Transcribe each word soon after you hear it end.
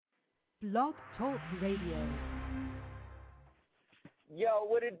Blog Talk Radio. Yo,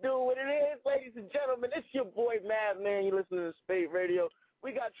 what it do, what it is, ladies and gentlemen, it's your boy Madman. You listen to SPATE Radio.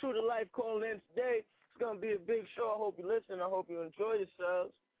 We got True to Life calling in today. It's going to be a big show. I hope you listen. I hope you enjoy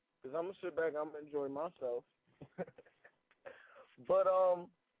yourselves, because I'm going to sit back. I'm going to enjoy myself. But,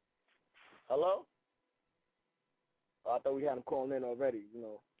 hello? Oh, I thought we had him calling in already. You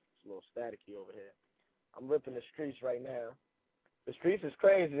know, it's a little staticky over here. I'm ripping the streets right now. The streets is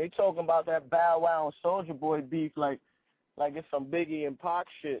crazy. They talking about that Bow Wow and Soulja Boy beef like it's some Biggie and Pac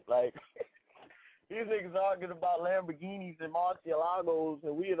shit. Like, these niggas arguing about Lamborghinis and Murcielagos,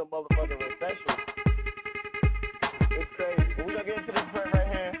 and we in a motherfucking recession. It's crazy. But we gonna get into this right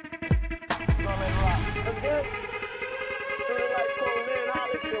here. We're gonna let it rock. Let's get it. Feel like calling in,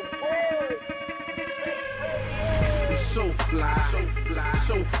 holla at your boy. So fly, so fly,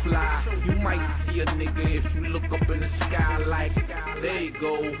 so fly. You might see a nigga if you look up in the sky like, there you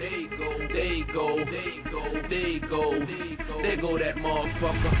go, there you go, there you go, there you go, there you go, there go that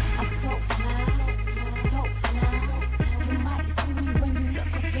motherfucker. I'm so fly, so fly. You might see me when you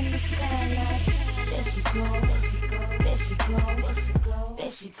look up in the sky like, there she go, there she go, there she go,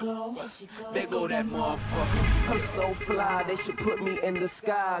 there she go, there she go, there go that motherfucker. I'm so fly, they should put me in the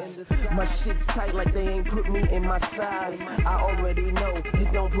skies. My shit's tight like they ain't put me in my size. I already know,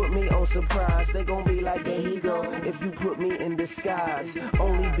 it don't put me on surprise. They gon' be like, there he go, if you put me in disguise.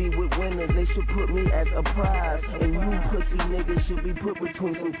 Only be with winners, they should put me as a prize. And you pussy niggas should be put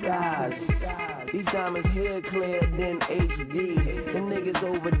between some thighs. These diamonds here clear than HD. The niggas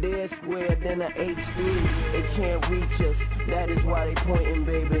over there square than a HD. They can't reach us, that is why they pointing,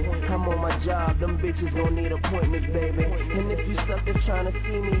 baby. I'm on my job, them bitches gon' need appointments, baby. And if you suckers trying to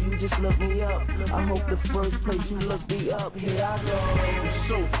see me, you just look me up. I hope the first place you look me up, here I go.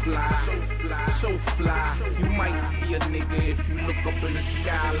 So fly, so fly, so fly. You might see a nigga if you look up in the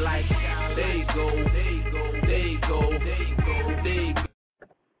sky like, there you go, there you go, there you go, there you go, there you go.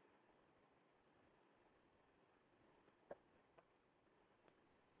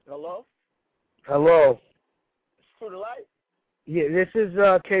 Hello? Hello. It's True to Life? Yeah, this is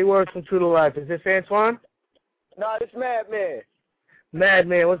K-Words from True to Life. Is this Antoine? No, it's Madman.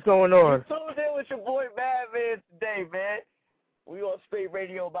 Madman, what's going on? You tuned in with your boy Madman today, man. We on SPATE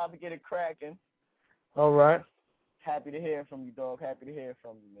Radio about to get it cracking. All right. Happy to hear from you, dog. Happy to hear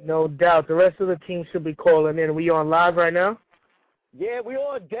from you, man. No doubt. The rest of the team should be calling in. Are we on live right now? Yeah, we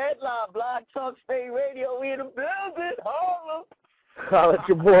on Deadline, Blog Talk SPATE Radio. We in the building. Harlem. Call it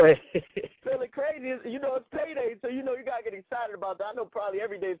your boy. Feeling crazy. You know, it's payday, so you know you got to get excited about that. I know probably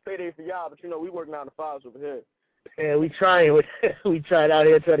every day is payday for y'all, but you know, we work 9 to 5 over here. Yeah, we trying. We tried out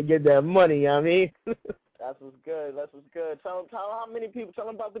here trying to get that money, you know what I mean? That's what's good. That's what's good. Tell them how many people. Tell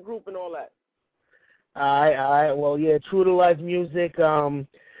them about the group and all that. All right. Well, yeah, True to Life Music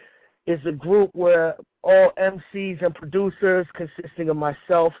is a group where all MCs and producers consisting of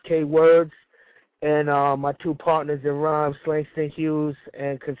myself, K-Words, and my two partners in rhyme, Slangston Hughes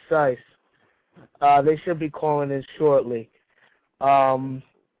and Concise. They should be calling in shortly.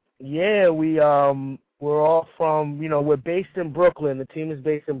 Yeah, we're all from, we're based in Brooklyn. The team is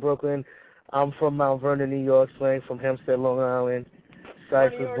based in Brooklyn. I'm from Mount Vernon, New York, Slang from Hempstead, Long Island.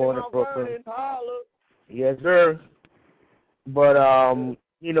 Concise was born in Brooklyn. Yes, sir. But,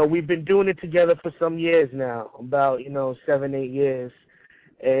 we've been doing it together for some years now, about, 7, 8 years.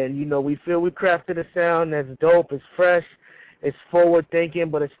 And, we feel we crafted a sound that's dope, it's fresh, it's forward-thinking,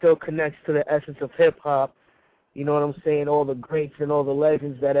 but it still connects to the essence of hip-hop. You know what I'm saying? All the greats and all the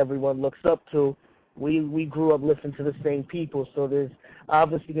legends that everyone looks up to. We grew up listening to the same people, so there's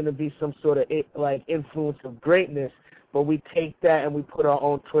obviously going to be some sort of, influence of greatness, but we take that and we put our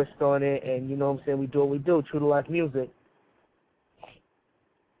own twist on it, and, you know what I'm saying, we do what we do, True to Life Music.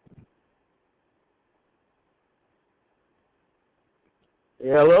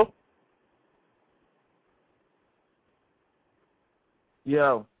 Yeah, hello?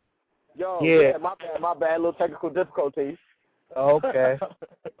 Yo, yeah, my bad, little technical difficulties. Okay.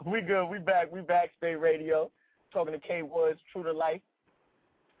 We good, we back, SPATE Radio, talking to K-Woods, True to Life.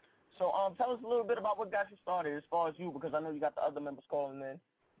 So, tell us a little bit about what got you started as far as you, because I know you got the other members calling in,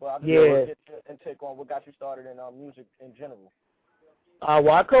 but I'll just get and take on what got you started in music in general.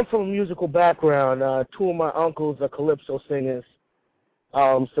 Well, I come from a musical background. Two of my uncles are calypso singers.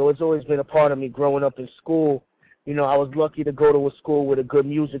 So it's always been a part of me growing up in school. I was lucky to go to a school with a good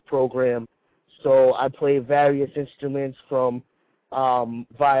music program. So I played various instruments from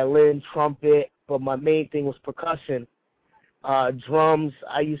violin, trumpet, but my main thing was percussion. Drums,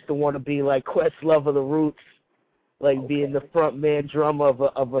 I used to want to be like Questlove of the Roots, being the front man drummer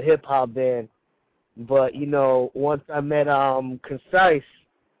of a hip-hop band. But, once I met Concise,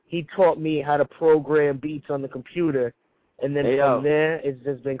 he taught me how to program beats on the computer, and then from there, it's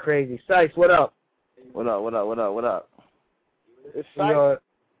just been crazy. Sice, what up? What up? It's Sice.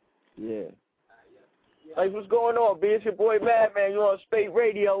 Yeah. Sice, what's going on, B? It's your boy Madman. You on SPATE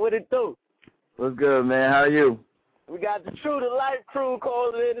Radio. What it do? What's good, man? How are you? We got the True to Life crew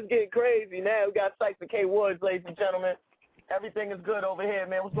calling in. It's getting crazy now. We got Sice and K Woods, ladies and gentlemen. Everything is good over here,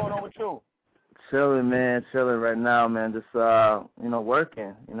 man. What's going on with you? Chilling, man. Chilling right now, man. Just,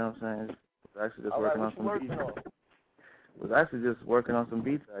 working. You know what I'm saying? Actually just working on some beats. Was actually just working on some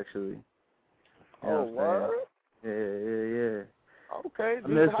beats, actually. Word? Yeah. Okay.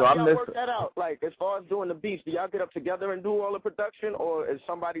 How do y'all work that out? Like, as far as doing the beats, do y'all get up together and do all the production, or is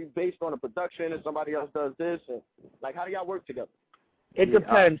somebody based on the production and somebody else does this? And, like, how do y'all work together? It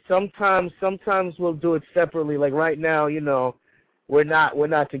depends. Sometimes we'll do it separately. Like right now, we're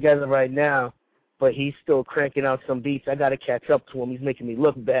not together right now, but he's still cranking out some beats. I gotta catch up to him. He's making me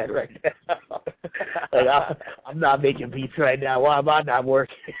look bad right now. Like I'm not making beats right now. Why am I not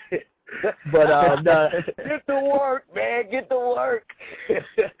working? But no. Get to work, man. Get to work.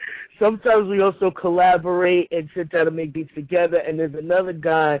 Sometimes we also collaborate and sit down and make beats together. And there's another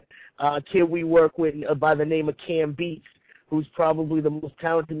guy, kid we work with by the name of Cam Beats, who's probably the most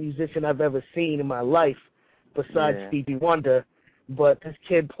talented musician I've ever seen in my life, besides Stevie Wonder. But this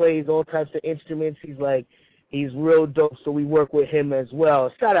kid plays all types of instruments. He's real dope, so we work with him as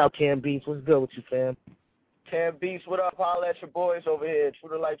well. Shout out Cam Beats. What's good with you, fam? Cam Beats, what up? Holla at your boys over here. True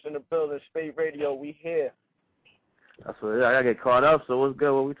to Life's in the building. SPATE Radio, we here. That's what I gotta get caught up. So what's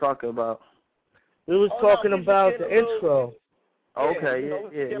good? What we talking about? We was talking about the intro. Okay,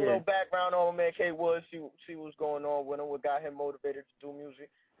 yeah. Get a little background on man, K Woods. See what's going on with him. What got him motivated to do music.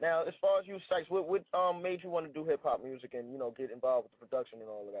 Now, as far as you, Sice, what made you want to do hip hop music and get involved with the production and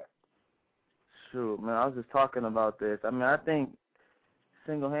all of that? Shoot, man, I was just talking about this. I mean, I think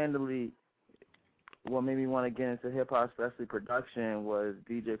single-handedly, what made me want to get into hip hop, especially production, was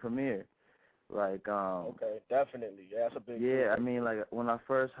DJ Premier. Like, okay, definitely. Yeah, that's a big thing. I mean, like, when I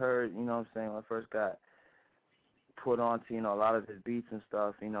first heard, when I first got put onto, a lot of his beats and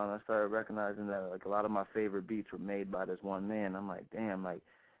stuff, and I started recognizing that, like, a lot of my favorite beats were made by this one man. I'm like, damn, like,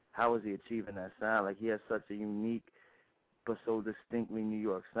 how is he achieving that sound? Like, he has such a unique but so distinctly New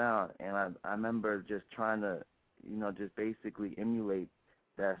York sound. And I remember just trying to, just basically emulate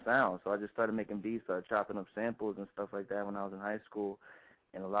that sound. So I just started making beats, started chopping up samples and stuff like that when I was in high school.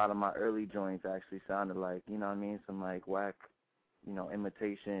 And a lot of my early joints actually sounded like, some like whack,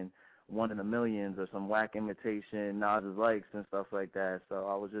 imitation, One in a Millions or some whack imitation Nas's Likes and stuff like that. So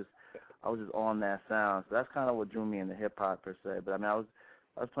I was just on that sound. So that's kind of what drew me into hip hop per se. But I mean, I was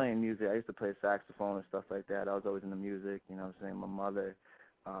playing music. I used to play saxophone and stuff like that. I was always into music, my mother,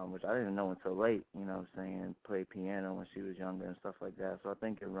 which I didn't know until late, played piano when she was younger and stuff like that. So I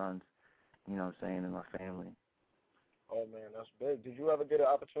think it runs, in my family. Oh, man, that's big. Did you ever get an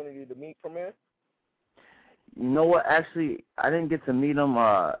opportunity to meet Premier? You know what? Actually, I didn't get to meet him.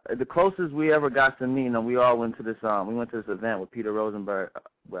 The closest we ever got to meet him, we all went to this event with Peter Rosenberg at,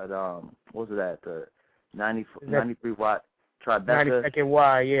 what was it at, the 93 Watt Tribeca. 92nd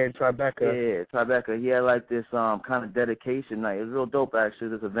Y, Tribeca. Yeah, Tribeca. He had like this kind of dedication night. It was real dope, actually,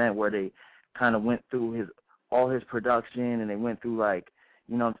 this event where they kind of went through all his production, and they went through, like,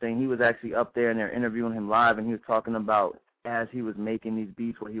 he was actually up there and they're interviewing him live, and he was talking about as he was making these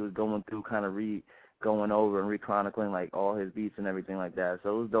beats, what he was going through, kind of going over and rechronicling, like, all his beats and everything like that. So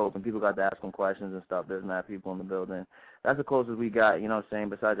it was dope, and people got to ask him questions and stuff. There's not people in the building. That's the closest we got,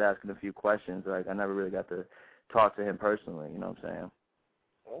 besides asking a few questions. Like, I never really got to talk to him personally,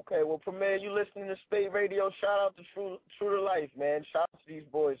 Okay, well, Premier, you listening to SPATE Radio. Shout out to True to Life, man. Shout out to these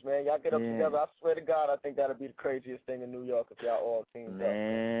boys, man. Y'all get up together. I swear to God, I think that'll be the craziest thing in New York if y'all all teamed up.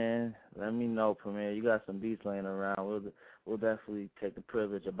 Man, let me know, Premier. You got some beats laying around. We'll definitely take the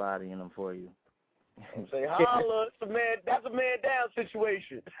privilege of bodying them for you. Say holla, that's a man down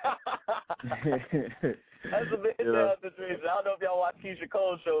situation. That's a man down situation. I don't know if y'all watch Keisha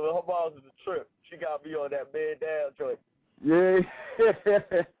Cole's show, but her mom's is a trip. She got me on that man down joint. Yeah.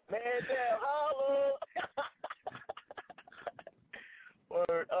 Man down, holla.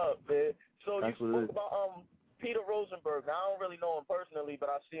 Word up, man. So you spoke about Peter Rosenberg. Now, I don't really know him personally, but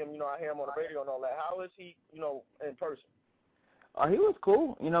I see him, I hear him on the radio and all that. How is he, in person? He was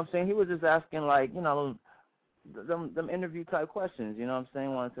cool, He was just asking, like, them interview type questions,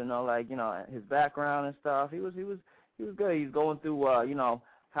 Wanted to know, like, his background and stuff. He was good. He's going through,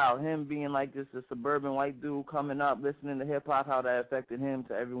 how him being like just a suburban white dude coming up, listening to hip hop, how that affected him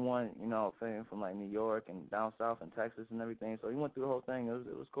to everyone, from like New York and down south and Texas and everything. So he went through the whole thing.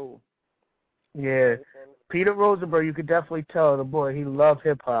 It was cool. Yeah. Peter Rosenberg, you could definitely tell the boy, he loved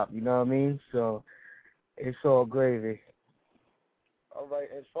hip-hop, you know what I mean? So it's all gravy. All right.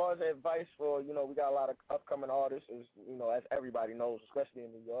 As far as advice for, we got a lot of upcoming artists, as everybody knows, especially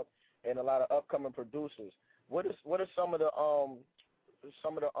in New York, and a lot of upcoming producers. What are some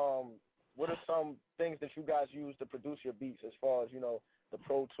things that you guys use to produce your beats, as far as the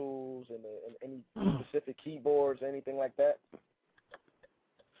Pro Tools and any specific keyboards, anything like that?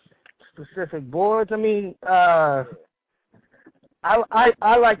 Specific boards? I mean, I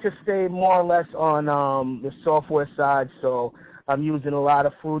like to stay more or less on the software side, so I'm using a lot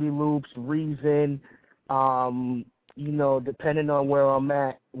of Fruity Loops, Reason, depending on where I'm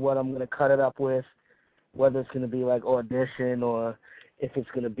at, what I'm gonna cut it up with, whether it's gonna be like Audition or if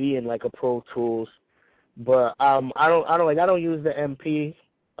it's gonna be in like a Pro Tools. But I don't use the MP.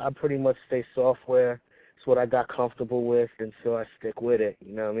 I pretty much stay software. It's what I got comfortable with, and so I stick with it.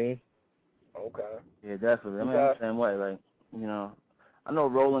 You know what I mean? Okay. Yeah, definitely. I mean, I'm the same way. Like, I know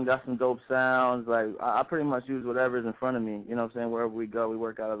Roland got some dope sounds. Like, I pretty much use whatever's in front of me. You know what I'm saying? Wherever we go, we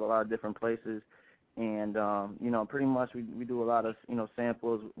work out of a lot of different places. And, pretty much we do a lot of,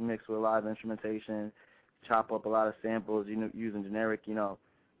 samples mixed with live instrumentation, chop up a lot of samples, using generic,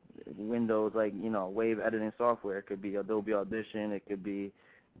 Windows, like, wave editing software. It could be Adobe Audition. It could be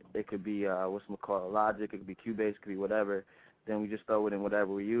Logic. It could be Cubase. It could be whatever. Then we just throw it in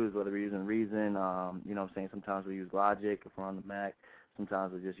whatever we use, whether we're using Reason, sometimes we use Logic if we're on the Mac.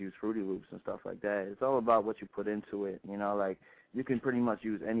 Sometimes we just use Fruity Loops and stuff like that. It's all about what you put into it, like you can pretty much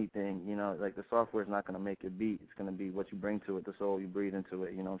use anything, like the software is not going to make your beat. It's going to be what you bring to it, the soul you breathe into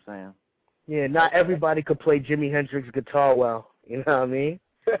it, you know what I'm saying? Yeah, not everybody could play Jimi Hendrix guitar well, you know what I mean?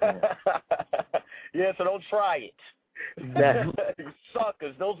 Yeah, so don't try it. Exactly.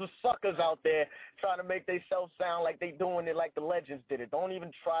 Suckers. Those are suckers out there trying to make themselves sound like they doing it like the legends did it. Don't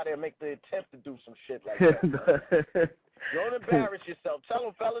even try to make the attempt to do some shit like that. Don't embarrass yourself. Tell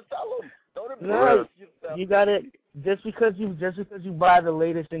them, fellas, tell them. Don't embarrass yourself. You got it. Just because you buy the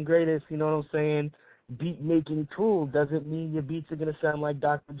latest and greatest, you know what I'm saying, beat making tool doesn't mean your beats are gonna sound like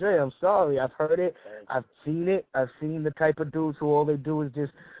Dr. Dre. I'm sorry. I've heard it. I've seen it. I've seen the type of dudes who all they do is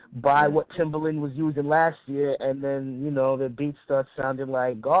just buy what Timberland was using last year, and then their beats start sounding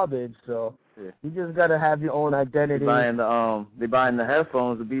like garbage. So you just gotta have your own identity. They buying the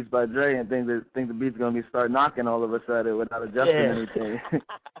headphones, the Beats by Dre, and think the beat's gonna start knocking all of a sudden without adjusting anything.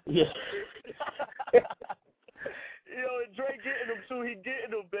 Yeah. Dre getting them too. He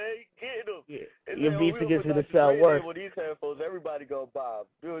getting them, man. He getting them. Yeah. And your beats are just gonna sound worse. With these headphones, everybody gonna buy.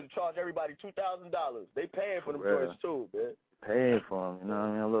 They would charge everybody $2,000. They paying for them joints too, man. Paying for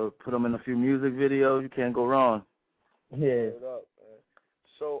them, put them in a few music videos. You can't go wrong. Yeah. Up, man.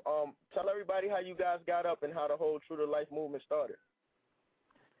 So, tell everybody how you guys got up and how the whole True to Life movement started.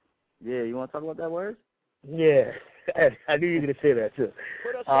 Yeah, you want to talk about that word? Yeah, I knew you were gonna say that too.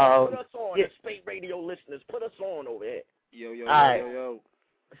 Put us on, the SPATE radio listeners. Put us on over here. Yo.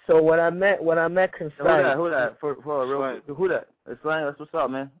 So when I met Concise. Who that? For real, who that? It's Slang. That's what's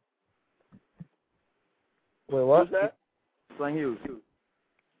up, man. Wait, what? Who's that? Slang Hughes.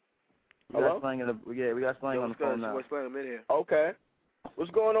 We got Slang on the phone now. Slang, I'm in here. Okay.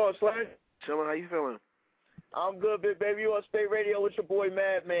 What's going on, Slang? Chillin', how you feeling? I'm good, big baby. You on SPATE Radio with your boy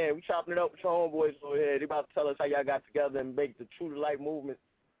Madman. We chopping it up with your homeboys over here. They about to tell us how y'all got together and make the True to Life movement.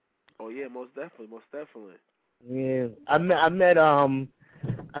 Oh yeah, most definitely. Yeah, I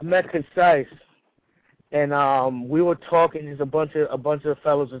met Concise, and we were talking. Just a bunch of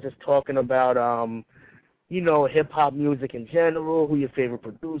fellas were just talking about hip hop music in general, who your favorite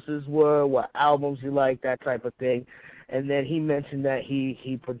producers were, what albums you like, that type of thing. And then he mentioned that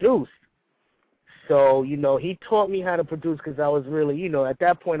he produced. So, he taught me how to produce because I was really, at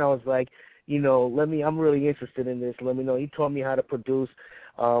that point I was like, I'm really interested in this. Let me know. He taught me how to produce.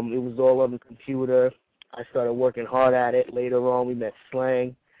 It was all on the computer. I started working hard at it. Later on, we met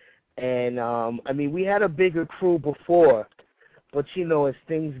Slang. And, we had a bigger crew before. But, as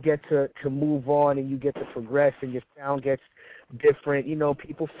things get to move on and you get to progress and your sound gets different,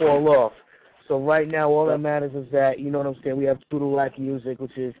 people fall off. So right now, all that matters is that, you know what I'm saying, we have True to Life music,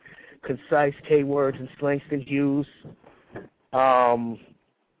 which is Concise, K-Words, and Slangston Hughes. You know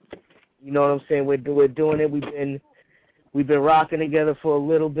what I'm saying? We're doing it. We've been rocking together for a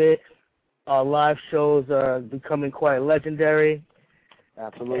little bit. Our live shows are becoming quite legendary.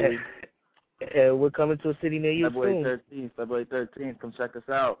 Absolutely. And we're coming to a city near you soon. February 13th. Come check us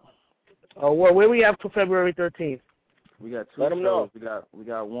out. Oh, well, where we have for February 13th? We got two Let them shows. know. We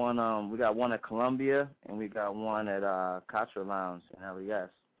got one at Columbia, and we got one at Contra Lounge in LES.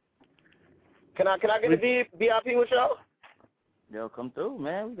 Can I get a VIP with y'all? Yo, come through,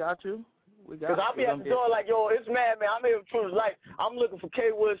 man. We got you. Because I'll be at the door like, yo, it's mad, man. I'm here with True Life. I'm looking for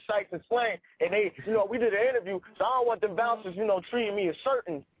K. Wood, Sykes, and Slang. And they, we did an interview, so I don't want them bouncers, treating me as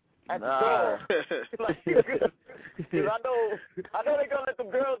certain at the door. Because I know they're going to let them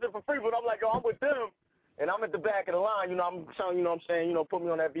girls in for free, but I'm like, yo, I'm with them. And I'm at the back of the line, I'm telling what I'm saying, put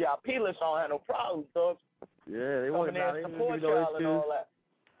me on that VIP list, so I don't have no problems, dog. Yeah, they want to support y'all and all that.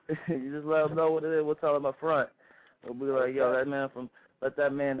 You just let them know what it is. We'll tell them up front. We'll be like, yo, let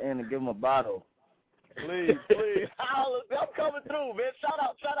that man in and give him a bottle. Please. I'm coming through, man. Shout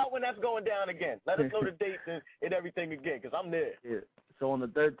out when that's going down again. Let us know the dates and everything again, because I'm there. Yeah. So on the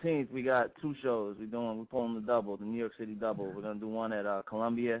 13th, we got 2 shows. We're pulling the double, the New York City double. We're going to do one at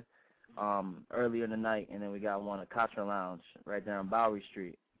Columbia earlier in the night, and then we got one at Catra Lounge right there on Bowery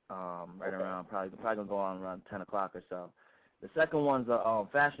Street, right around, probably going to go on around 10 o'clock or so. The second one's a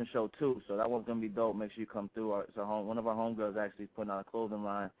fashion show, too, so that one's going to be dope. Make sure you come through. One of our homegirls actually is putting out a clothing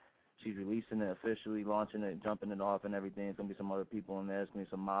line. She's releasing it officially, launching it, jumping it off and everything. There's going to be some other people in there. There's going to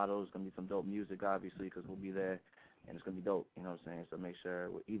be some models. There's going to be some dope music, obviously, because we'll be there, and it's going to be dope, you know what I'm saying? So make sure,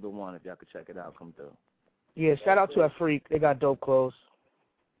 with either one, if y'all could check it out, come through. Yeah, shout out to Freak. They got dope clothes.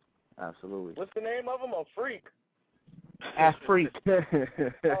 Absolutely. What's the name of them? A Freak. Freak. Because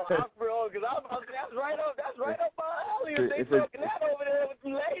that's right up my alley. If they talking that over there with the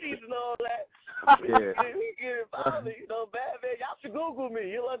ladies and all that. Yeah. We get it probably, bad man. Y'all should Google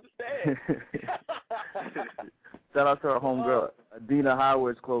me. You'll understand. Shout out to our homegirl, Adina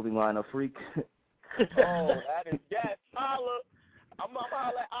Howard's clothing line, A Freak. That is, yes. Holla. I'm going to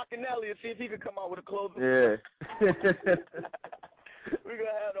holler at Akinelli and see if he can come out with a clothing. Yeah. We're going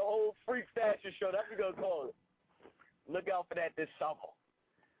to have the whole Freak fashion show. That's what we're going to call it. Look out for that this summer.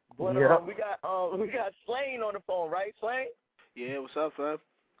 But we got Slane on the phone, right, Slane? Yeah, what's up, fam?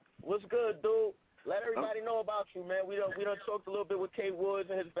 What's good, dude? Let everybody know about you, man. We done talked a little bit with K. Woods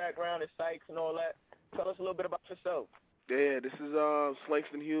and his background and Sykes and all that. Tell us a little bit about yourself. Yeah, this is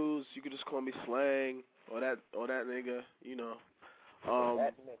Slangston Hughes. You could just call me Slang or that nigga,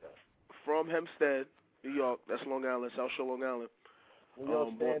 That nigga. From Hempstead, New York. That's Long Island, South Shore, Long Island. New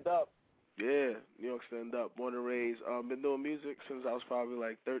York stand up. Yeah, New York stand up. Born and raised. Been doing music since I was probably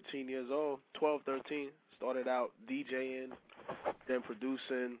like 13 years old, 12, 13. Started out DJing, then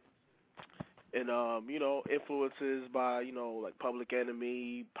producing, and influences by like Public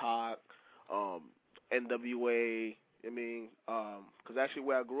Enemy, Pac, NWA. Because actually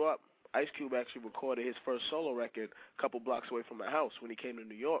where I grew up, Ice Cube actually recorded his first solo record a couple blocks away from my house when he came to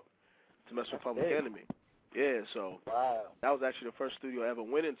New York to mess with Public Enemy. Yeah, so that was actually the first studio I ever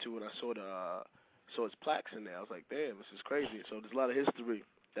went into, and I saw his plaques in there. I was like, damn, this is crazy. So there's a lot of history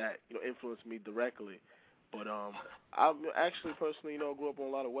that influenced me directly. But I actually personally grew up on a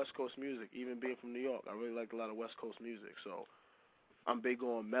lot of West Coast music. Even being from New York, I really liked a lot of West Coast music. So I'm big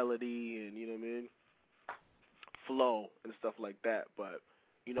on melody and flow and stuff like that. But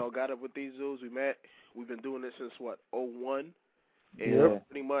got up with these dudes. We met. We've been doing this since 2001, and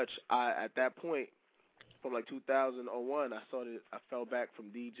pretty much at that point. From like 2001, I fell back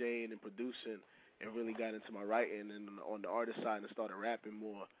from DJing and producing and really got into my writing and on the artist side and started rapping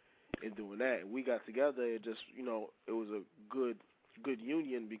more and doing that. And we got together. It just, it was a good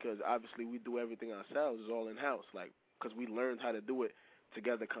union because obviously we do everything ourselves. It's all in-house, because we learned how to do it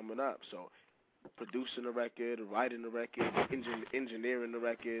together coming up. So producing the record, writing the record, engineering the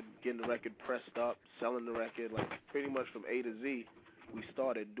record, getting the record pressed up, selling the record, pretty much from A to Z. We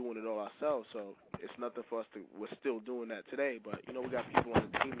started doing it all ourselves, so it's nothing for us we're still doing that today, but, we got people on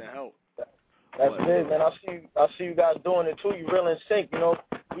the team that help. That's big, man. I see you guys doing it, too. You real in sync,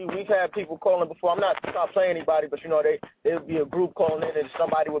 We've had people calling before. I'm not playing anybody, but, there would be a group calling in and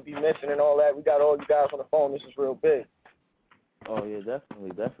somebody would be missing and all that. We got all you guys on the phone. This is real big. Oh, yeah, definitely.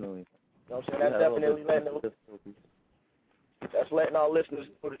 You know what I'm saying? That's definitely letting our listeners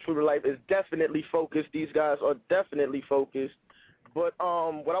know the True to Life is definitely focused. These guys are definitely focused. But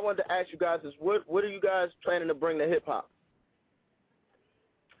what I wanted to ask you guys is, what are you guys planning to bring to hip-hop?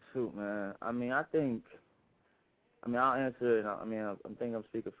 Shoot, man. I'll answer it. I'm thinking I'm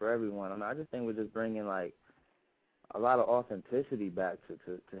speaking for everyone. I just think we're just bringing, a lot of authenticity back to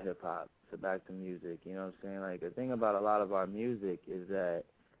hip-hop, back to music. You know what I'm saying? The thing about a lot of our music is that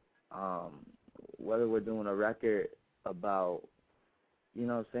whether we're doing a record about,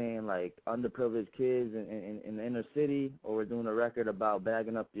 underprivileged kids in the inner city, or we're doing a record about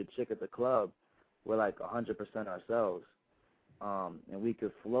bagging up your chick at the club, we're 100% ourselves. And we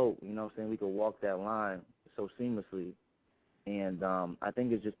could float, we could walk that line so seamlessly. And I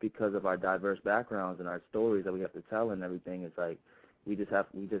think it's just because of our diverse backgrounds and our stories that we have to tell and everything. It's we just have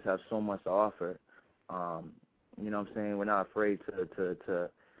so much to offer. We're not afraid to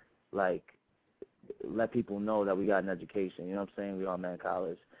like, let people know that we got an education. You know what I'm saying? We all met in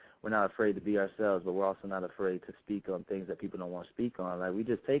college. We're not afraid to be ourselves, but we're also not afraid to speak on things that people don't want to speak on. Like, we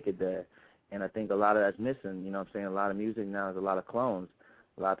just take it there. And I think a lot of that's missing. You know what I'm saying? A lot of music now is a lot of clones.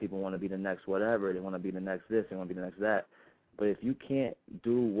 A lot of people want to be the next whatever. They want to be the next this. They want to be the next that. But if you can't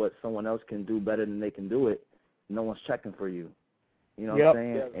do what someone else can do better than they can do it, no one's checking for you. You know what I'm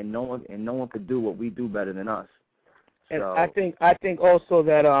saying? Yep. And no one could do what we do better than us. And I think also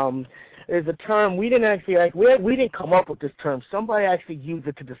that there's a term we didn't actually we didn't come up with this term. Somebody actually used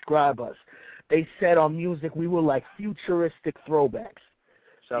it to describe us. They said on music we were like futuristic throwbacks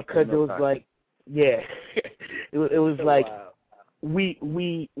because it was like, it was like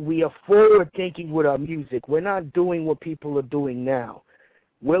we are forward thinking with our music. We're not doing what people are doing now.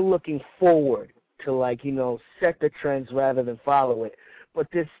 We're looking forward to, like, you know, set the trends rather than follow it. But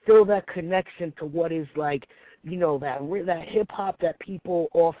there's still that connection to what is, like, you know, that hip-hop that people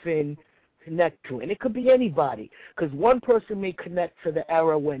often connect to. And it could be anybody, because one person may connect to the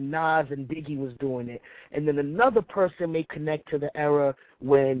era when Nas and Biggie was doing it, and then another person may connect to the era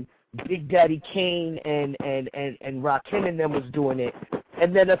when Big Daddy Kane and Rakim and them was doing it.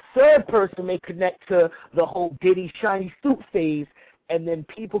 And then a third person may connect to the whole Diddy Shiny Suit phase, and then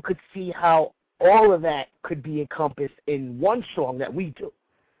people could see how all of that could be encompassed in one song that we do.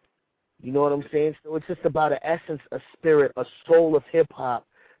 You know what I'm saying? So it's just about an essence, a spirit, a soul of hip-hop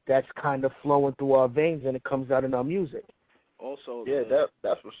that's kind of flowing through our veins, and it comes out in our music. Also,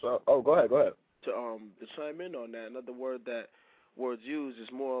 that's what's up. Oh, go ahead. To chime in on that, another word that words used is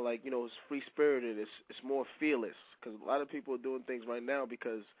more like, you know, it's free-spirited. It's more fearless, because a lot of people are doing things right now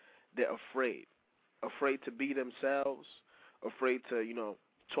because they're afraid to be themselves, afraid to, you know,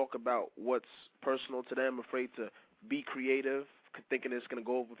 talk about what's personal to them, afraid to be creative, thinking it's going to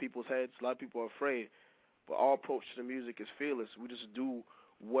go over people's heads. A lot of people are afraid, but our approach to the music is fearless. We just do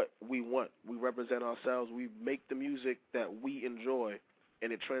what we want. We represent ourselves. We make the music that we enjoy,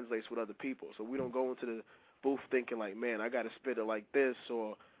 and it translates with other people. So we don't go into the booth thinking like, man, I got to spit it like this,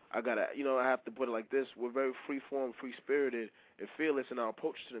 or I got to, you know, I have to put it like this. We're very free-form, free-spirited, and fearless in our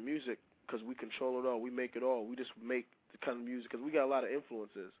approach to the music because we control it all. We make it all. We just make the kind of music because we got a lot of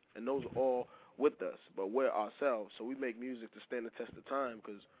influences, and those are all with us, but we're ourselves. So we make music to stand the test of time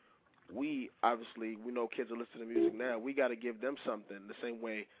because we know kids are listening to music now. We got to give them something the same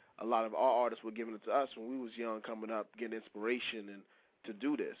way a lot of our artists were giving it to us when we was young, coming up, getting inspiration and to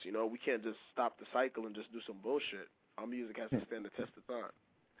do this. You know, we can't just stop the cycle and just do some bullshit. Our music has to stand the test of time.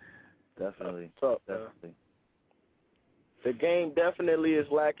 Definitely. Definitely. The game definitely is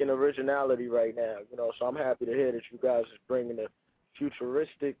lacking originality right now, you know, so I'm happy to hear that you guys is bringing the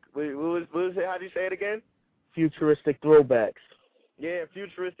futuristic, what was it, how do you say it again? Futuristic throwbacks. Yeah,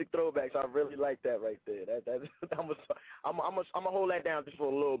 futuristic throwbacks. I really like that right there. I'm gonna hold that down just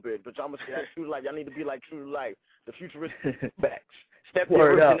for a little bit, but I'm gonna say that's true to life. Y'all need to be like true to life. The futuristic throwbacks. Step the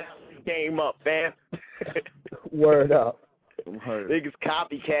originality game up, fam. Word up. Niggas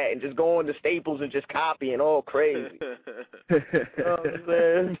copycat and just going to Staples and just copying all crazy. You know what I'm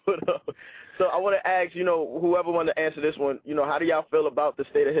saying? So I want to ask, you know, whoever want to answer this one, you know, how do y'all feel about the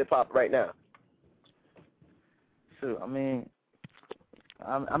state of hip hop right now? So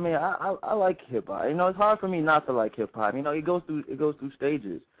I like hip hop. You know, it's hard for me not to like hip hop. You know, it goes through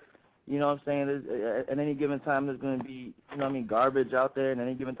stages. You know what I'm saying? At any given time, there's going to be, you know what I mean, garbage out there, and at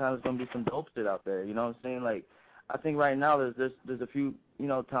any given time, there's going to be some dope shit out there. You know what I'm saying? Like, I think right now there's a few, you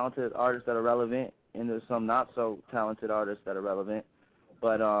know, talented artists that are relevant, and there's some not so talented artists that are relevant.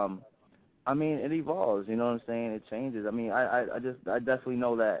 But I mean, it evolves. You know what I'm saying? It changes. I mean, I definitely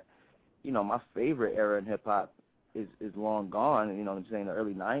know that, you know, my favorite era in hip hop is long gone. You know what I'm saying? The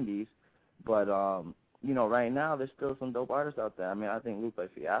early '90s. But you know, right now there's still some dope artists out there. I mean, I think Lupe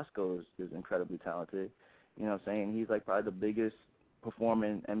Fiasco is incredibly talented. You know what I'm saying? He's like probably the biggest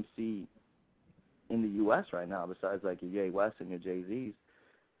performing MC in the U.S. right now, besides like your Ye West and your Jay-Z's.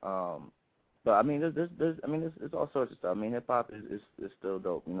 But I mean, there's all sorts of stuff. I mean, hip hop is still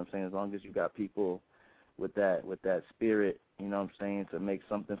dope. You know what I'm saying? As long as you got people with that spirit, you know what I'm saying, to make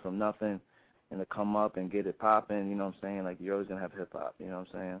something from nothing and to come up and get it popping. You know what I'm saying? Like, you're always gonna have hip hop. You know what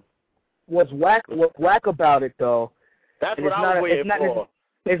I'm saying? What's whack about it though? That's what I was waiting for.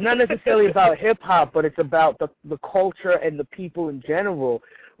 It's not necessarily about hip hop, but it's about the culture and the people in general.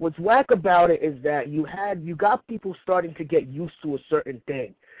 What's whack about it is that you got people starting to get used to a certain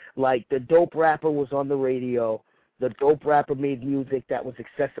thing. Like, the dope rapper was on the radio. The dope rapper made music that was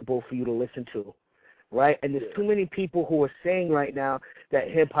accessible for you to listen to, right? And there's too many people who are saying right now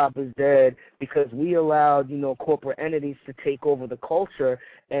that hip-hop is dead because we allowed, you know, corporate entities to take over the culture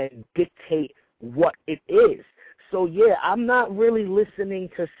and dictate what it is. So yeah, I'm not really listening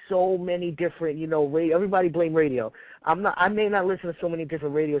to so many different, radio. Everybody blame radio. I may not listen to so many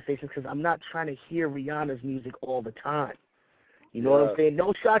different radio stations because I'm not trying to hear Rihanna's music all the time. You know what I'm saying?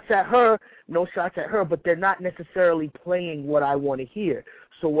 No shots at her, but they're not necessarily playing what I want to hear.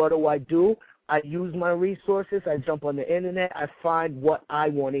 So what do? I use my resources. I jump on the internet. I find what I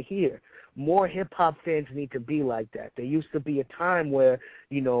want to hear. More hip-hop fans need to be like that. There used to be a time where,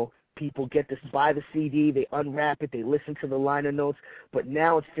 people get to buy the CD, they unwrap it, they listen to the liner notes, but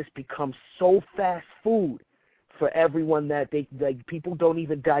now it's just become so fast food for everyone that people don't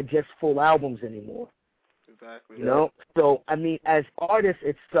even digest full albums anymore. Exactly. So, I mean, as artists,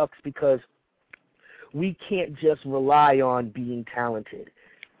 it sucks because we can't just rely on being talented.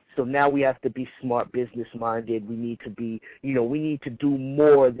 So now we have to be smart, business-minded. We need to be, we need to do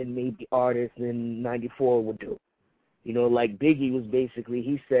more than maybe artists in 94 would do. Like Biggie was basically,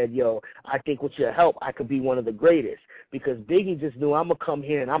 he said, I think with your help, I could be one of the greatest. Because Biggie just knew, I'm going to come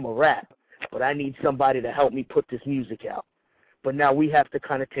here and I'm going to rap, but I need somebody to help me put this music out. But now we have to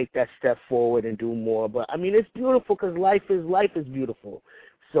kind of take that step forward and do more. But, I mean, it's beautiful because life is beautiful.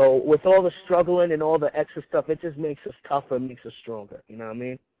 So with all the struggling and all the extra stuff, it just makes us tougher and makes us stronger. You know what I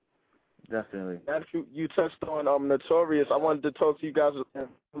mean? Definitely. Now that you touched on Notorious, I wanted to talk to you guys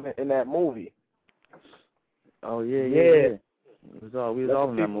in that movie. Oh yeah. We was all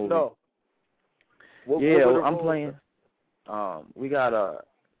in that movie. I'm playing. I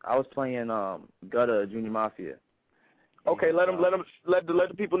was playing Gutta Junior Mafia. Okay, let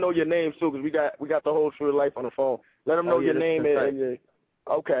the people know your name too, because we got the whole True Life on the phone. Let them know your name and your.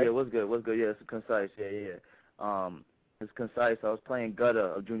 Okay. Yeah, what's good? Yeah, it's concise. Yeah. It's concise. I was playing Gutta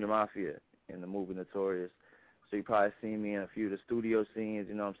of Junior Mafia in the movie Notorious. So you probably seen me in a few of the studio scenes,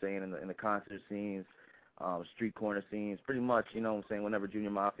 in the concert scenes, street corner scenes, pretty much, whenever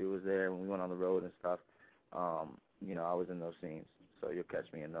Junior Mafia was there, when we went on the road and stuff, I was in those scenes. So you'll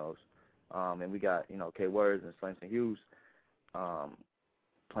catch me in those. And we got, K Words and Slanson Hughes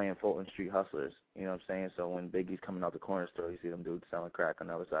playing Fulton Street Hustlers, So when Biggie's coming out the corner store, you see them dudes selling crack on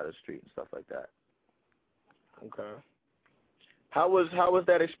the other side of the street and stuff like that. Okay. How was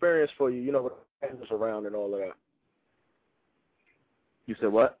that experience for you? With cameras around and all of that. You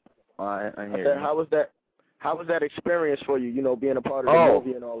said what? I hear said, you. How was that experience for you? Being a part of the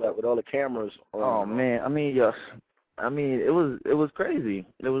movie and all that with all the cameras. Man, I mean, it was crazy.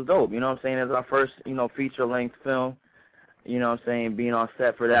 It was dope. It was our first, feature length film. Being on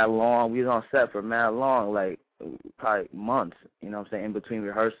set for that long. We was on set for mad long, like probably months. In between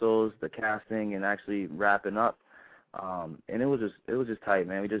rehearsals, the casting, and actually wrapping up. And it was just tight,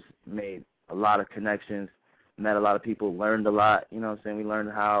 man. We just made a lot of connections, met a lot of people, learned a lot. We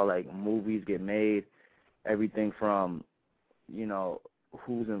learned how movies get made, everything from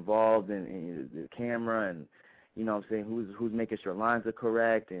who's involved in the camera and who's making sure lines are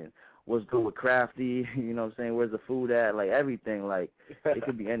correct and what's good with Crafty, where's the food at, everything, it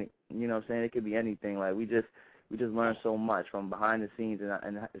could be any, it could be anything. We just learned so much from behind the scenes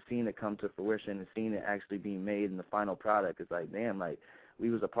and seeing it come to fruition and seeing it actually being made in the final product. It's damn,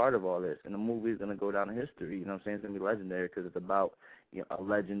 we was a part of all this, and the movie is going to go down in history, It's going to be legendary because it's about a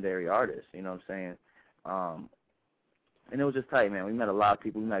legendary artist, and it was just tight, man. We met a lot of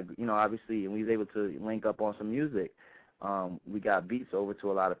people. We met, obviously, and we was able to link up on some music. We got beats over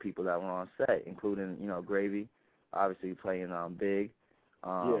to a lot of people that were on set, including, Gravy, obviously playing Big.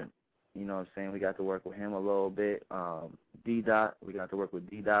 We got to work with him a little bit. D-Dot, we got to work with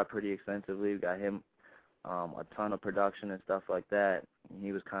D-Dot pretty extensively. We got him a ton of production and stuff like that. And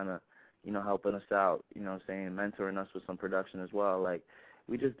he was kind of, helping us out, mentoring us with some production as well.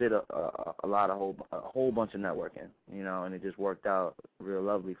 We just did a whole bunch of networking, and it just worked out real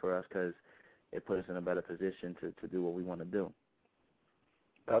lovely for us because it put us in a better position to do what we want to do.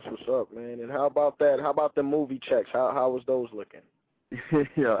 That's what's up, man. And how about that? How about the movie checks? How was those looking?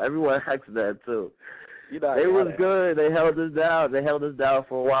 Everyone asked that too. They was good. They held us down. They held us down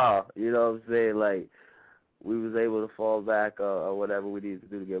for a while. You know what I'm saying? We was able to fall back or whatever we needed to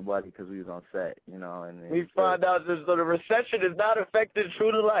do to get money because we was on set, And we found out that the recession is not affecting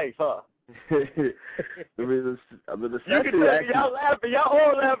True to Life, huh? The recession. Y'all laughing. Y'all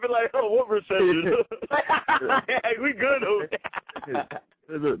all laughing what recession? We good over there.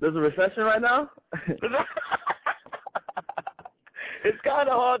 There's a recession right now? It's kind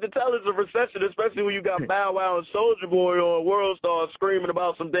of hard to tell it's a recession, especially when you got Bow Wow and Soulja Boy on World Star screaming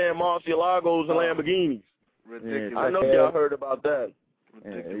about some damn Murcielagos and Lamborghinis. Ridiculous. I know y'all heard about that.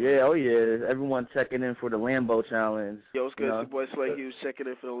 Yeah. Everyone checking in for the Lambo challenge. Yo, it's good. Your boy Slay Hughes checking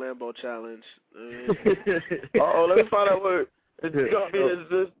in for the Lambo challenge. Let me find out what it's gonna be. Is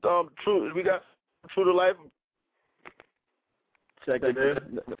this True? We got True to Life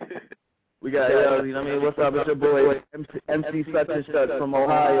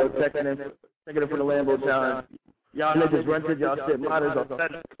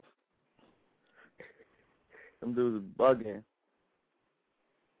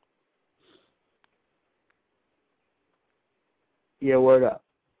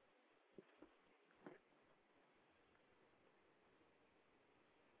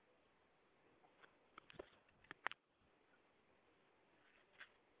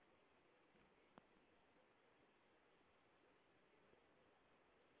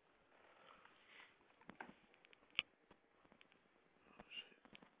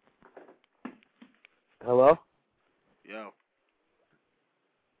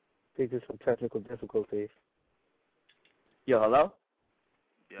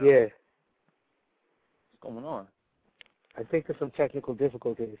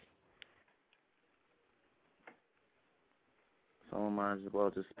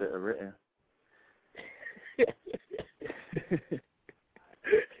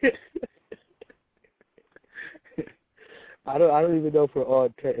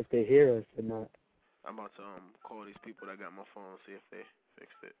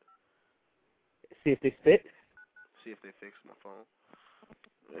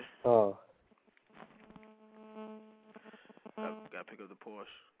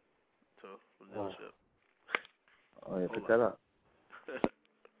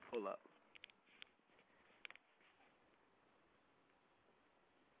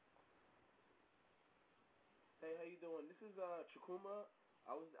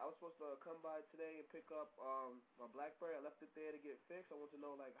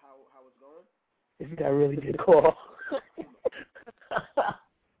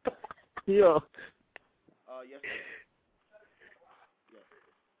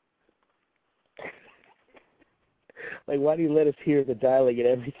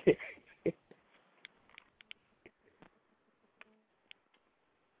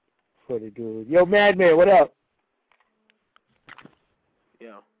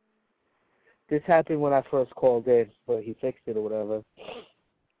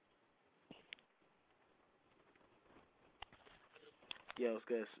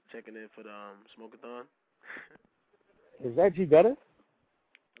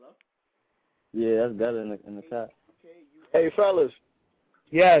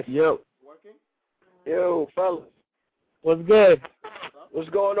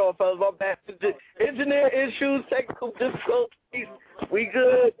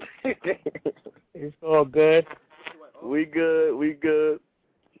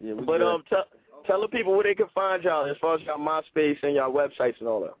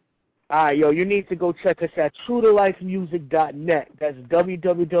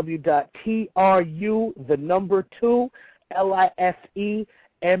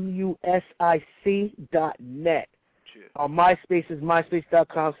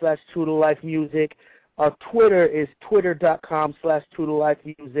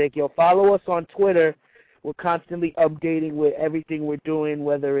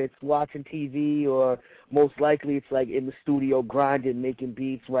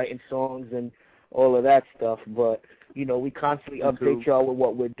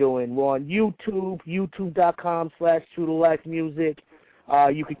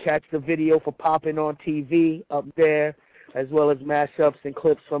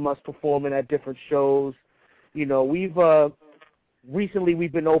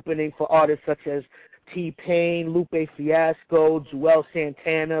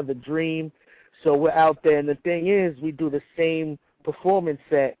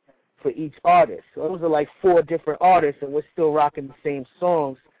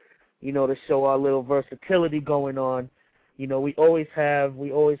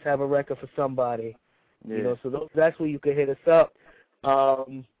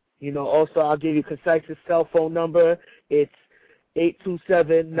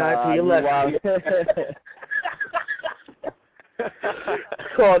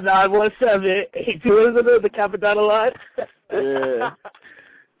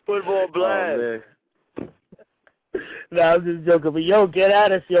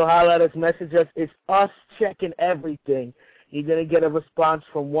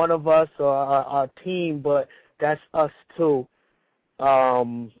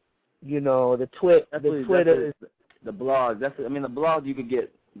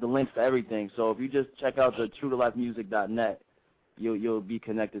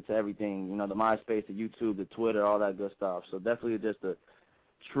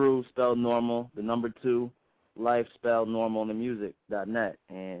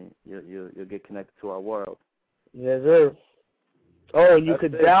Oh, and you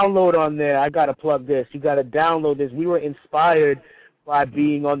could download on there. I got to plug this. You got to download this. We were inspired by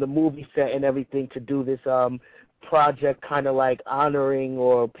being on the movie set and everything to do this project kind of like honoring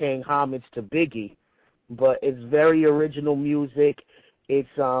or paying homage to Biggie. But it's very original music. It's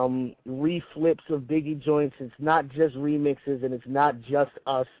reflips of Biggie joints. It's not just remixes, and it's not just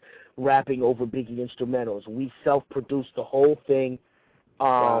us rapping over Biggie instrumentals. We self-produced the whole thing.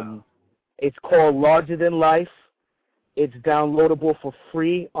 Wow. It's called Larger Than Life. It's downloadable for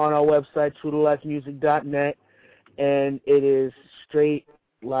free on our website, truetolifemusic.net, and it is straight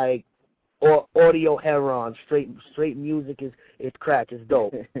like audio heron. Straight music is crack. It's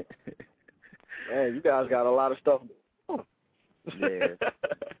dope. Man, you guys got a lot of stuff. Yeah.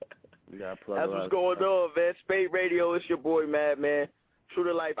 We got to plug That's what's going on, man. SPATE Radio, it's your boy, Madman. True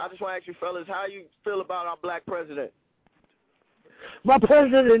to life. I just want to ask you, fellas, how you feel about our black president? My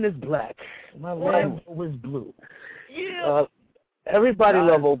president is black. My Lambo is blue. Yeah. Everybody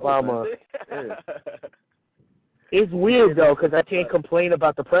love Obama. It's weird, though, because I can't complain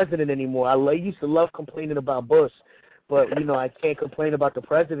about the president anymore. I used to love complaining about Bush, but, I can't complain about the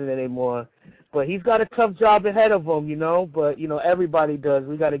president anymore. But he's got a tough job ahead of him, but, everybody does.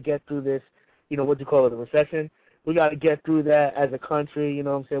 We got to get through this, what you call it, a recession. We got to get through that as a country, you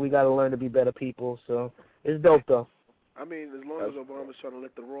know what I'm saying? We got to learn to be better people. So it's dope, though. I mean, as long as Obama's trying to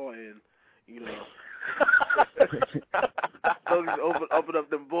let the raw in, open up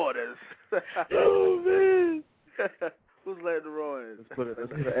them borders. Oh, man. Who's letting the raw in? Let's put an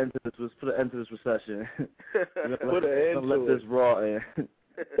end to this. Let's put an end to this recession. Let this raw in.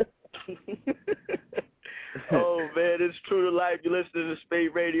 Oh man, it's true to life. You listen to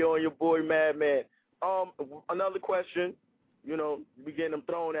SPATE Radio and your boy Madman. Another question. We getting them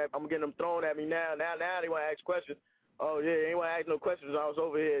thrown at. I'm getting them thrown at me now. Now they want to ask questions. Oh yeah, anyone ask no questions. I was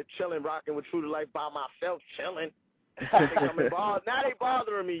over here chilling, rocking with True to Life by myself, chilling. Now they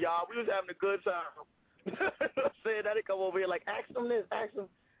bothering me, y'all. We was having a good time. You know what I'm saying? Now they come over here like, ask them this, ask them.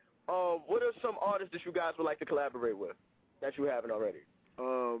 What are some artists that you guys would like to collaborate with that you haven't already?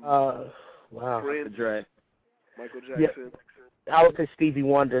 Wow. Dre. Michael Jackson. Yeah. I would say Stevie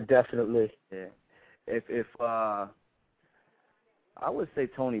Wonder, definitely. Yeah. If I would say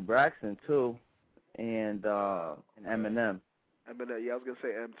Tony Braxton too, and Eminem. Eminem. Yeah, I was gonna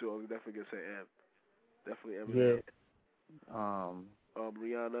say M too. I was definitely gonna say M. Definitely Eminem. Yeah.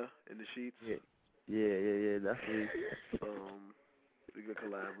 Rihanna in the Sheets. Yeah, definitely. We could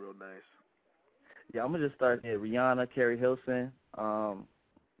collab real nice. Yeah, I'm gonna just start here. Rihanna, Carrie Hilson.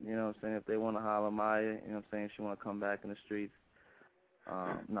 You know what I'm saying? If they want to holler Maya, you know what I'm saying? She want to come back in the streets.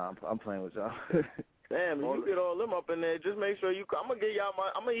 I'm playing with y'all. Damn, you get all them up in there. Just make sure I'm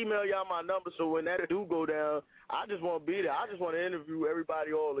gonna email y'all my number so when that do go down, I just want to be there. I just want to interview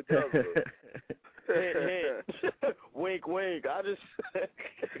everybody all together. Hint. Wink, wink. I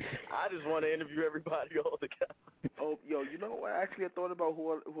just want to interview everybody all together. Oh, yo, I actually had thought about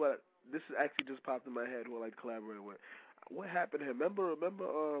who this actually just popped in my head who I like to collaborate with. What happened to him? Remember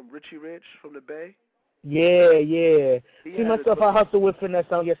Richie Rich from the Bay? Yeah. See myself, I hustle with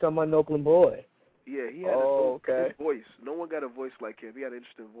finesse. I guess I'm an Oakland boy. Yeah, he had his voice. No one got a voice like him. He had an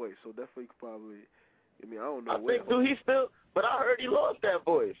interesting voice, so definitely could probably. I don't know. But I heard he lost that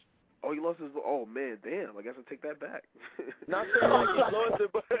voice. Oh, he lost his voice. Oh man, damn! I guess I take that back. Not saying like he lost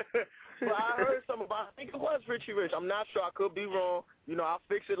it, but I heard something about. I think it was Richie Rich. I'm not sure. I could be wrong. I'll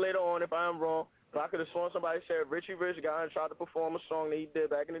fix it later on if I am wrong. But I could have sworn somebody said Richie Rich got and tried to perform a song that he did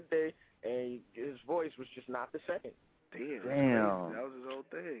back in the day, and his voice was just not the same. Damn. That was his whole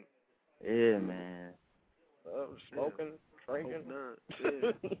thing. Yeah, man. Smoking, drinking.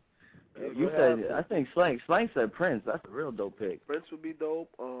 You said, I think Slang said Prince. That's a real dope pick. Prince would be dope.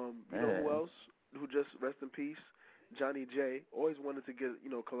 You know who else? Who just rest in peace? Johnny J. Always wanted to get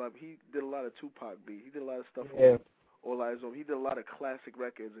collab. He did a lot of Tupac beat. He did a lot of stuff. All Eyes on. He did a lot of classic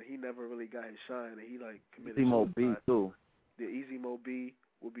records, and he never really got his shine. And he committed Easy Mo B too. The Easy Mo B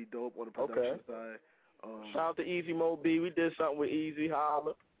would be dope on the production side. Shout out to Easy Mo B. We did something with Easy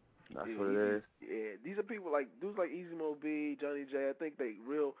Holla. That's what it is. Yeah, these are people dudes like Easy Mo B, Johnny J. I think they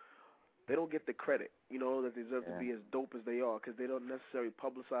don't get the credit, that they deserve to be as dope as they are, because they don't necessarily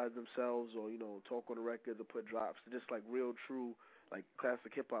publicize themselves or talk on the records or put drops. They're just real true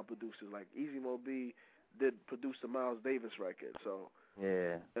classic hip hop producers. Like Easy Mo B did produce the Miles Davis record, so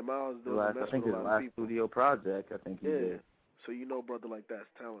yeah. And Miles does I think his last studio project. I think he did. So brother like that's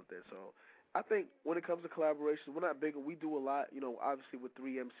talented. So I think when it comes to collaborations, we're not big. We do a lot, obviously with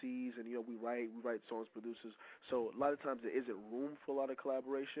 3 MCs, and we write songs, producers. So a lot of times there isn't room for a lot of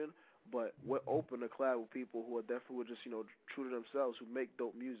collaboration, but we're open to collab with people who are definitely just true to themselves, who make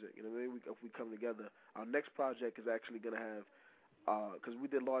dope music. Maybe if we come together, our next project is actually gonna have because we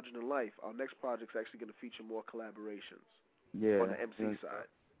did Larger Than Life. Our next project's actually going to feature more collaborations. Yeah. On the MC side.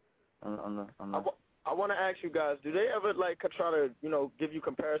 I want to ask you guys, do they ever like try to give you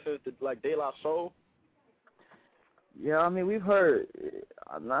comparisons to like De La Soul? Yeah, I mean we've heard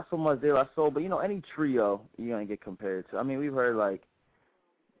not so much De La Soul, but any trio you're gonna get compared to. I mean we've heard like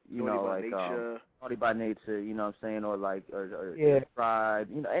Naughty by Nature, you know what I'm saying, or like or Tribe,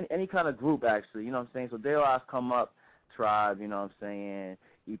 any kind of group actually, you know what I'm saying. So De La's come up, Tribe, you know what I'm saying,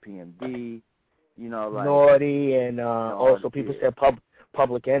 EPMD. Like Naughty, and also people said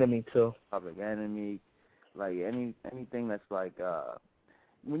Public Enemy too. Public Enemy, like anything that's like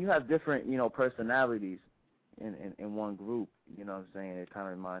when you have different personalities in one group, you know what I'm saying, it kind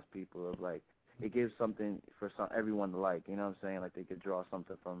of reminds people of like it gives something for everyone to like, you know what I'm saying, like they could draw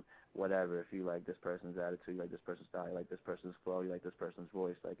something from whatever. If you like this person's attitude, you like this person's style, you like this person's flow, you like this person's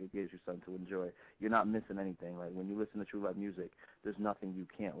voice, like it gives you something to enjoy. You're not missing anything. Like when you listen to True Love music, there's nothing you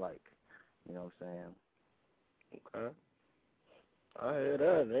can't like. You know what I'm saying? Okay. I hear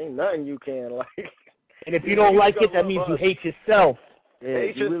that. There ain't nothing you can't like. And if you don't like it, that means you hate yourself. Yeah,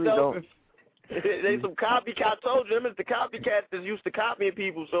 hate you really don't. They some copycat. I told you, them is the copycats that's used to copying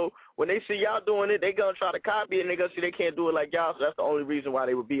people. So when they see y'all doing it, they gonna try to copy it, and they gonna see they can't do it like y'all. So that's the only reason why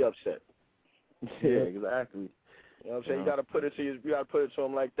they would be upset. Yeah, exactly. You know what I'm saying? You gotta put it to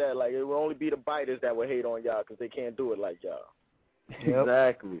them like that. Like it will only be the biters that would hate on y'all because they can't do it like y'all.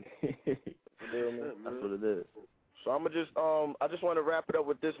 Exactly. You know That's what it is. So I'm gonna I just want to wrap it up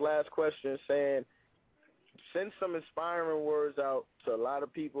with this last question, saying, send some inspiring words out to a lot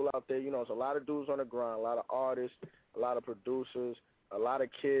of people out there. It's a lot of dudes on the grind, a lot of artists, a lot of producers, a lot of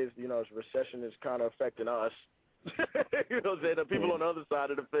kids. Recession is kind of affecting us. You know what I'm saying? The people on the other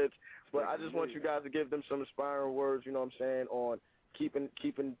side of the fence. But I just want you guys to give them some inspiring words. You know what I'm saying? On keep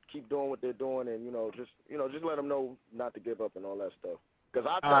doing what they're doing, and just let them know not to give up and all that stuff. Because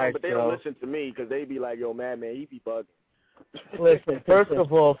I tell them, but they don't listen to me because they be like, yo, man, he be bugging. Listen, first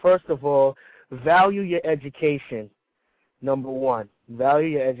of all, value your education. Number one,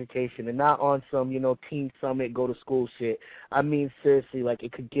 value your education, and not on some, teen summit, go to school shit. I mean, seriously, like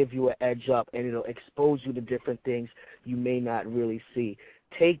it could give you an edge up, and it'll expose you to different things you may not really see.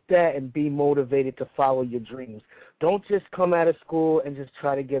 Take that and be motivated to follow your dreams. Don't just come out of school and just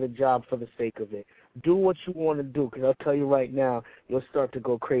try to get a job for the sake of it. Do what you want to do, because I'll tell you right now, you'll start to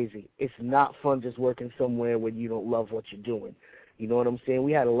go crazy. It's not fun just working somewhere when you don't love what you're doing. You know what I'm saying?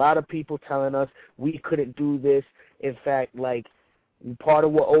 We had a lot of people telling us we couldn't do this. In fact, like, part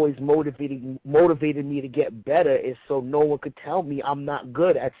of what always motivated me to get better is so no one could tell me I'm not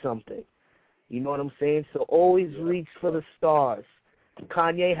good at something. You know what I'm saying? So always reach for the stars.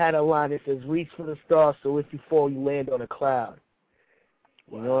 Kanye had a line that says, reach for the stars, so if you fall, you land on a cloud.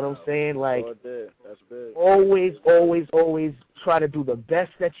 You know what I'm saying? Like, that's big. always try to do the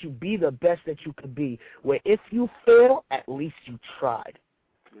best that you could be. Where if you fail, at least you tried.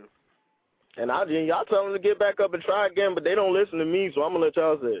 And y'all tell them to get back up and try again, but they don't listen to me, so I'm gonna let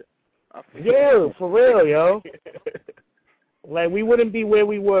y'all say it. Yeah, for real, yo. Like, we wouldn't be where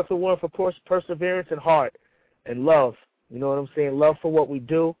we were if it weren't for perseverance and heart and love. You know what I'm saying? Love for what we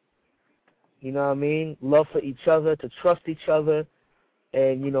do. You know what I mean? Love for each other, to trust each other.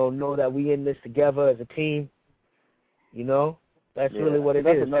 And, know that we in this together as a team. That's really what it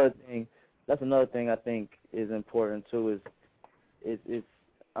is. That's another thing I think is important too. It's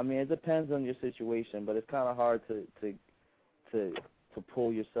I mean, it depends on your situation, but it's kind of hard to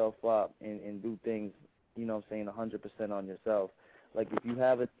pull yourself up and do things. 100% on yourself. Like if you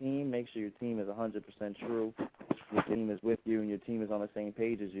have a team, make sure your team is 100% true. Your team is with you, and your team is on the same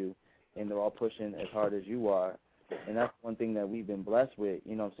page as you, and they're all pushing as hard as you are. And that's one thing that we've been blessed with.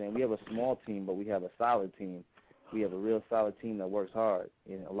 You know what I'm saying? We have a small team, but we have a solid team. We have a real solid team that works hard.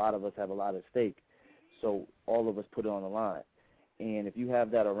 And a lot of us have a lot at stake. So all of us put it on the line. And if you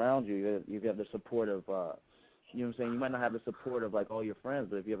have that around you, you have the support of, you know what I'm saying? You might not have the support of, like, all your friends,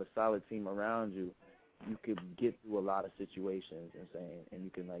 but if you have a solid team around you, you could get through a lot of situations and you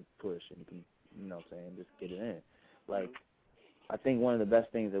can, like, push and you can, you know what I'm saying, just get it in. Like, I think one of the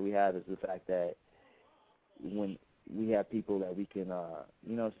best things that we have is the fact that when we have people that we can,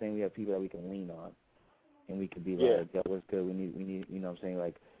 you know what I'm saying, we have people that we can lean on, and we could be like, yo, what's good? We need, you know what I'm saying,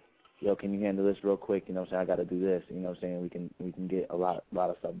 like, yo, can you handle this real quick? You know what I'm saying, I got to do this. You know what I'm saying, we can get a lot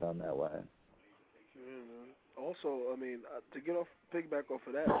of stuff done that way. Yeah, man. Also, I mean, to piggyback off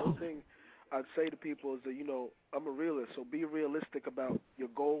of that, one thing I'd say to people is that, I'm a realist, so be realistic about your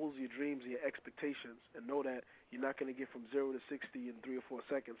goals, your dreams, and your expectations, and know that you're not going to get from 0 to 60 in 3 or 4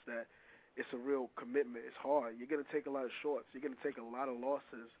 seconds, that it's a real commitment. It's hard. You're going to take a lot of shorts. You're going to take a lot of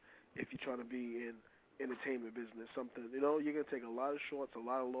losses if you're trying to be in entertainment business, something, you know, you're going to take a lot of shorts, a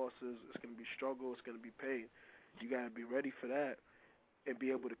lot of losses. It's going to be struggle. It's going to be pain. You got to be ready for that and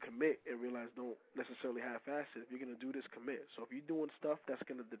be able to commit and realize don't necessarily half-ass it. If you're going to do this, commit. So if you're doing stuff that's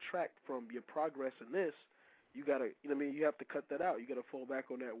going to detract from your progress in this, you got to, you know what I mean, you have to cut that out. You got to fall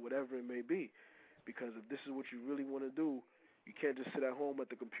back on that, whatever it may be. Because if this is what you really want to do, you can't just sit at home at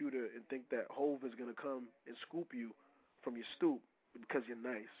the computer and think that Hove is going to come and scoop you from your stoop because you're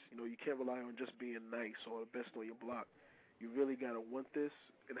nice. You know, you can't rely on just being nice or the best on your block. You really got to want this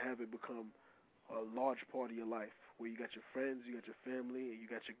and have it become a large part of your life where you got your friends, you got your family, and you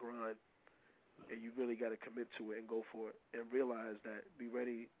got your grind. And you really got to commit to it and go for it and realize that, be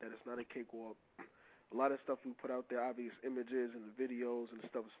ready that it's not a cakewalk. A lot of stuff we put out there, obvious images and the videos and the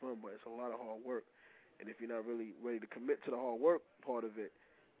stuff is fun, but it's a lot of hard work. And if you're not really ready to commit to the hard work part of it,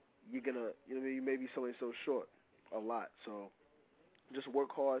 you're going to, you know what I mean, you may be selling so short a lot. So just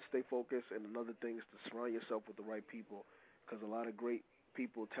work hard, stay focused, and another thing is to surround yourself with the right people because a lot of great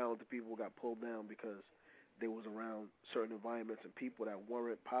people, talented people got pulled down because they was around certain environments and people that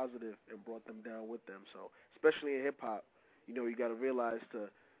weren't positive and brought them down with them. So especially in hip-hop, you know, you got to realize to,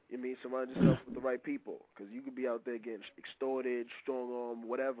 you mean, surround yourself with the right people because you could be out there getting extorted, strong-armed,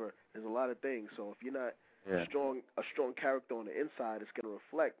 whatever. There's a lot of things. So if you're not a strong character on the inside, it's going to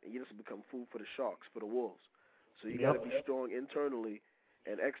reflect, and you just become food for the sharks, for the wolves. So you got to be strong internally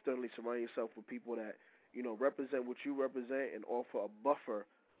and externally. Surround yourself with people that, you know, represent what you represent and offer a buffer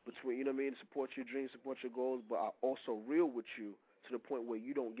between, you know what I mean, support your dreams, support your goals, but are also real with you to the point where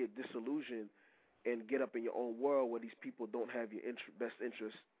you don't get disillusioned and get up in your own world where these people don't have your best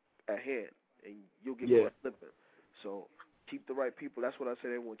interest at hand, and you'll get caught slipping. So keep the right people. That's what I say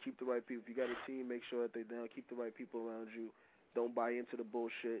to everyone. Keep the right people. If you got a team, make sure that they're down. Keep the right people around you. Don't buy into the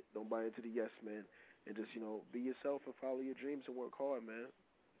bullshit. Don't buy into the yes men. And just, you know, be yourself and follow your dreams and work hard, man.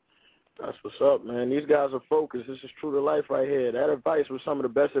 That's what's up, man. These guys are focused. This is true to life right here. That advice was some of the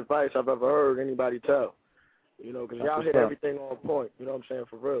best advice I've ever heard anybody tell. You know, because y'all hit everything on point. You know what I'm saying?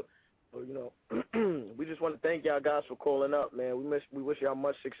 For real. So, you know, we just want to thank y'all guys for calling up, man. We wish y'all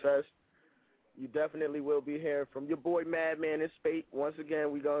much success. You definitely will be hearing from your boy Madman in SPATE. Once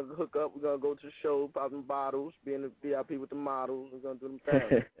again, we're going to hook up. We're going to go to the show, pop them bottles, be in the VIP with the models. We're going to do them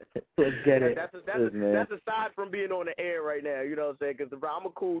things. Let's get it. That's aside from being on the air right now, you know what I'm saying? Because I'm a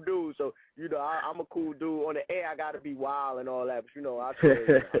cool dude, so, you know, I'm a cool dude. On the air, I got to be wild and all that, but, you know, I chill.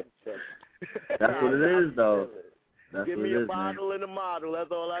 That's what it is, though. That's Give me a bottle and a model.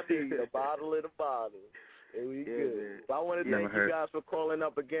 That's all I need. A bottle and a bottle. And we good. So I want to thank you guys for calling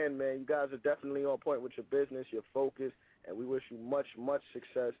up again, man. You guys are definitely on point with your business, your focus, and we wish you much, much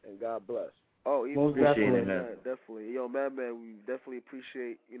success, and God bless. Oh, most definitely, man. Definitely. Yo, man, we definitely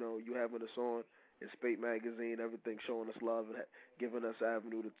appreciate, you know, you having us on in SPATE Magazine, everything, showing us love and giving us an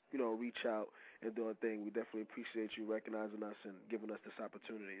avenue to, you know, reach out and do a thing. We definitely appreciate you recognizing us and giving us this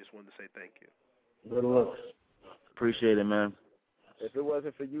opportunity. Just wanted to say thank you. Good looks. Appreciate it, man. If it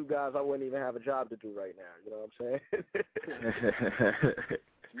wasn't for you guys, I wouldn't even have a job to do right now. You know what I'm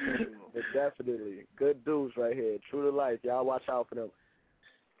saying? But definitely. Good dudes right here. True to life. Y'all watch out for them.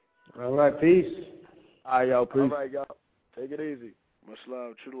 All right, peace. All right, y'all. Peace. All right, y'all. Take it easy. Much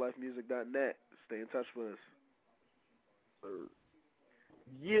love. TrueToLifeMusic.net. Stay in touch with us.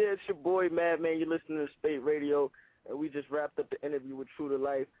 Yeah, it's your boy Madman. You're listening to SPATE Radio, and we just wrapped up the interview with True to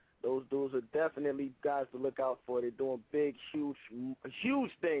Life. Those dudes are definitely guys to look out for. They're doing big, huge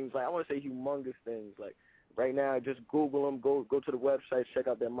things. Like, I want to say humongous things. Like, right now, just Google them. Go to the website. Check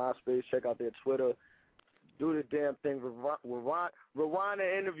out their MySpace. Check out their Twitter. Do this damn thing. Rewind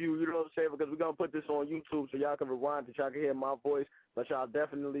the interview, you know what I'm saying? Because we're going to put this on YouTube so y'all can rewind it. Y'all can hear my voice. But y'all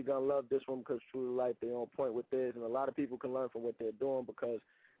definitely going to love this one because True to Life, they're on point with this. And a lot of people can learn from what they're doing because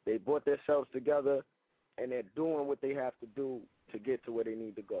they brought themselves together and they're doing what they have to do to get to where they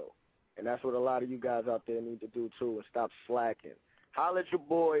need to go. And that's what a lot of you guys out there need to do, too, and stop slacking. Holla at your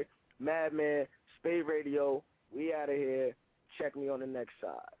boy, Madman, SPATE Radio. We out of here. Check me on the next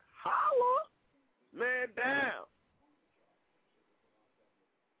side. Holla! Man down!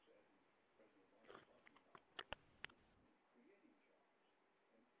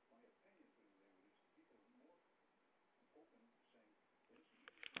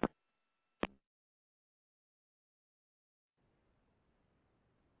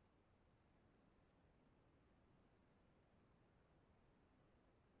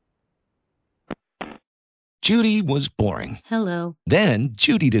 Judy was boring. Hello. Then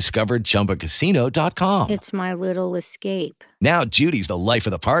Judy discovered ChumbaCasino.com. It's my little escape. Now Judy's the life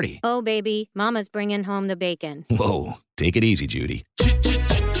of the party. Oh, baby, mama's bringing home the bacon. Whoa, take it easy, Judy.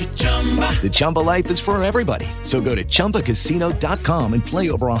 The Chumba life is for everybody. So go to ChumbaCasino.com and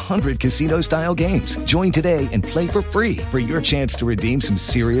play over 100 casino-style games. Join today and play for free for your chance to redeem some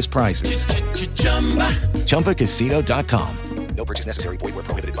serious prizes. ChumbaCasino.com. No purchase necessary. Void where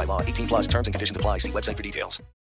prohibited by law. 18+ terms and conditions apply. See website for details.